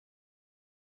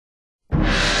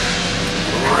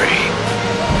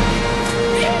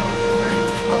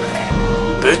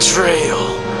Betrayal.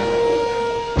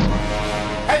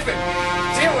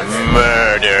 Deal with it.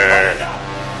 Murder.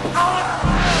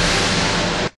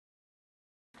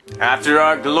 After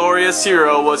our glorious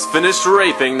hero was finished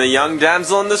raping the young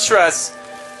damsel in distress,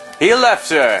 he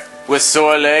left her with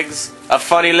sore legs, a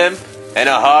funny limp, and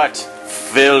a heart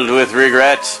filled with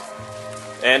regret.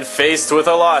 And faced with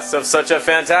the loss of such a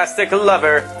fantastic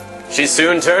lover, she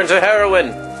soon turned to heroin.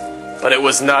 But it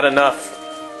was not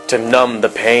enough to numb the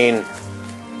pain.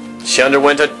 She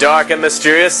underwent a dark and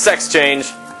mysterious sex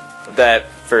change that,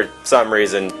 for some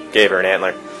reason, gave her an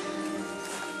antler.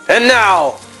 And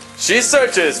now, she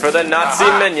searches for the Nazi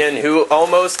minion who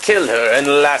almost killed her in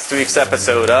last week's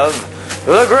episode of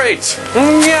The Great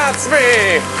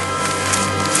Gatsby!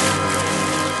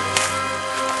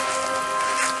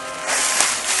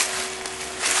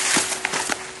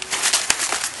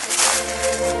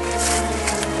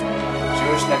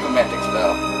 Jewish necromantic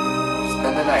spell.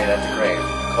 Spend the night at the grave,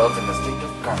 clothed in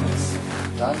distinctive garments.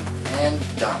 Done and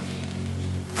done.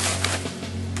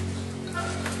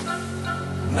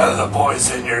 None of the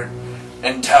boys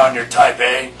in town your type,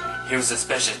 eh? He was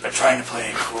suspicious but trying to play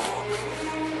it cool.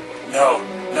 No,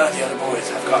 none of the other boys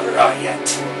have got her out yet.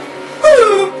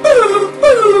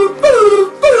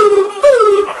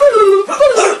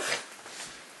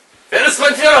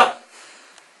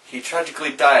 He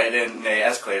tragically died in an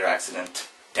escalator accident.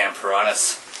 Damn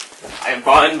piranhas. I am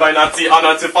bound by Nazi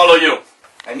honor to follow you.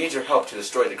 I need your help to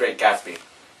destroy the Great Gatsby.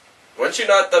 Weren't you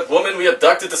not the woman we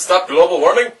abducted to stop global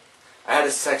warming? I had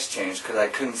a sex change because I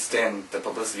couldn't stand the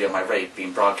publicity of my rape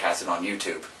being broadcasted on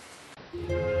YouTube.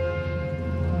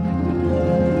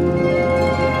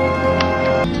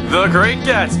 The Great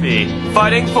Gatsby,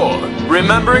 fighting for,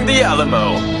 remembering the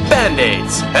Alamo,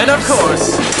 Band-Aids, and of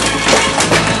course,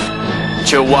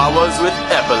 Chihuahuas with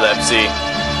epilepsy.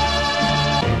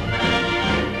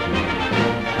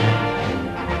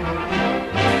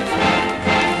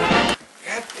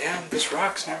 God damn, this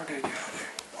rock's never gonna get out there.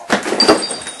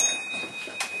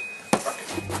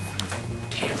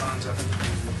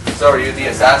 So are you the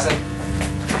assassin?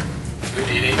 Who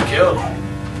did he kill?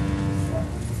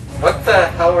 What the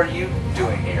hell are you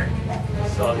doing here?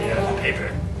 Saw the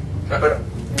paper. But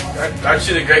Aren't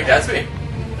you the Great Gatsby?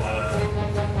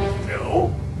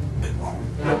 No.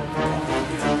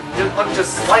 you look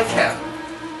just like him.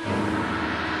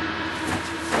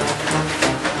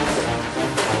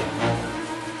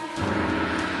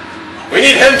 We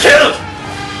need him killed!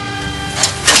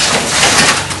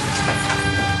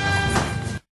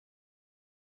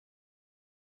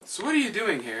 So what are you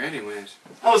doing here anyways?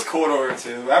 I was court ordered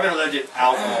too. I have an alleged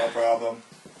alcohol problem.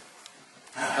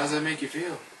 How does that make you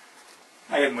feel?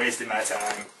 I been wasting my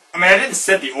time. I mean, I didn't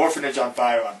set the orphanage on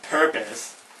fire on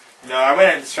purpose. You know, I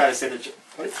went in to try to save the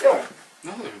what are you doing?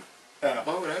 Nothing. Oh.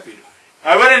 What would I be doing?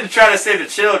 I went in to try to save the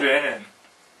children, and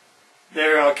they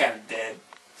were all kind of dead.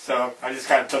 So I just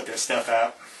kind of took their stuff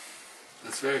out.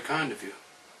 That's very kind of you.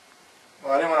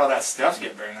 Well, I didn't want all that stuff to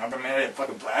get burned up. I mean, I had a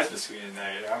fucking plasma screen in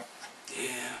there, you know?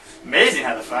 Yeah. Amazing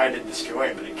how the fire didn't destroy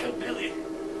it, but it killed Billy.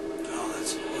 Oh,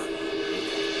 that's important.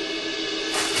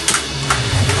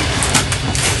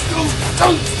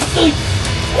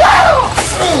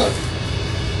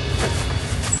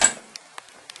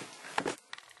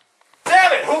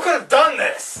 Damn it! Who could have done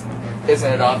this?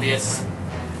 Isn't it obvious?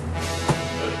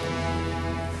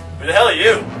 Who the hell are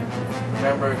you?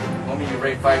 Remember the woman you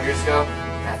raped 5 years ago?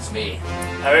 That's me.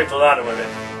 I raped a lot of women.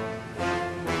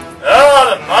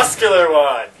 Oh, the muscular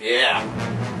one! Yeah.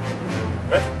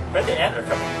 Where'd the antler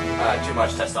come from? Too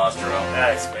much testosterone.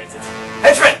 That explains it.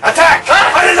 Henchman, attack!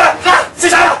 What is that?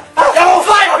 Yo,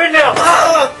 fly up in now!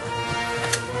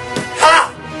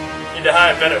 Ha! Need to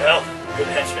hire better help. Good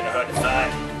henchmen are hard to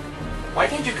find. Why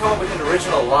can't you come up with an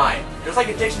original line? There's like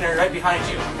a dictionary right behind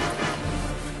you.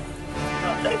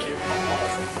 Oh, thank you.